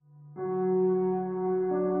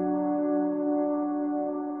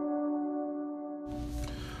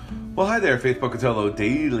Well, hi there, Faith Pocatello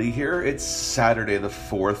Daily here. It's Saturday, the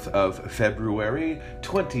 4th of February,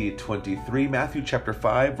 2023, Matthew chapter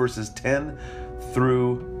 5, verses 10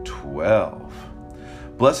 through 12.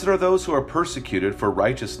 Blessed are those who are persecuted for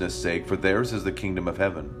righteousness' sake, for theirs is the kingdom of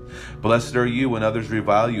heaven. Blessed are you when others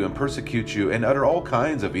revile you and persecute you and utter all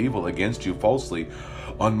kinds of evil against you falsely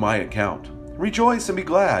on my account. Rejoice and be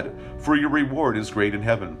glad, for your reward is great in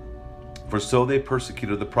heaven. For so they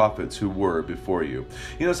persecuted the prophets who were before you.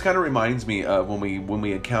 You know, this kind of reminds me of when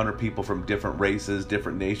we encounter people from different races,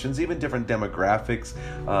 different nations, even different demographics,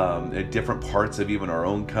 at different parts of even our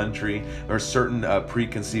own country, or certain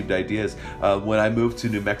preconceived ideas. When I moved to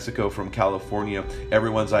New Mexico from California,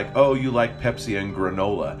 everyone's like, "Oh, you like Pepsi and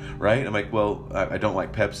granola, right?" I'm like, "Well, I don't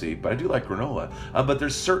like Pepsi, but I do like granola." But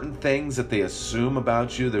there's certain things that they assume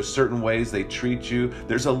about you. There's certain ways they treat you.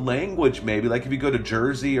 There's a language, maybe, like if you go to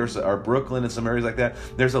Jersey or Brooklyn and some areas like that,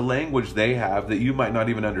 there's a language they have that you might not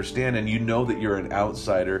even understand, and you know that you're an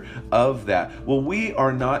outsider of that. Well, we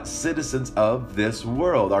are not citizens of this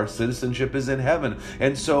world. Our citizenship is in heaven.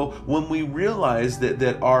 And so when we realize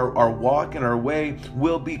that our walk and our way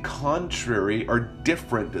will be contrary or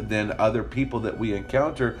different than other people that we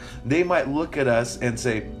encounter, they might look at us and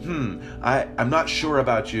say, I'm not sure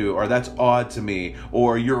about you, or that's odd to me,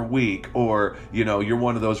 or you're weak, or you're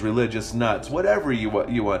one of those religious nuts, whatever you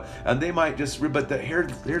want. And they might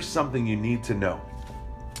here's something you need to know.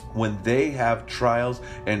 When they have trials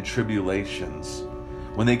and tribulations,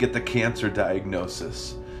 when they get the cancer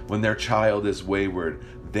diagnosis, when their child is wayward,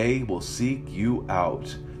 they will seek you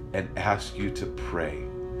out and ask you to pray.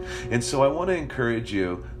 And so I want to encourage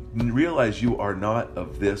you, realize you are not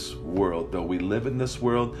of this world. Though we live in this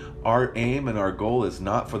world, our aim and our goal is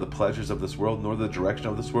not for the pleasures of this world, nor the direction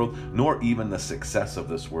of this world, nor even the success of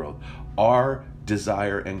this world. Our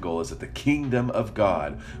desire and goal is that the kingdom of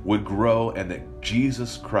God would grow and that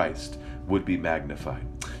Jesus Christ would be magnified.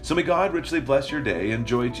 So may God richly bless your day.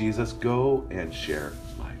 Enjoy Jesus. Go and share.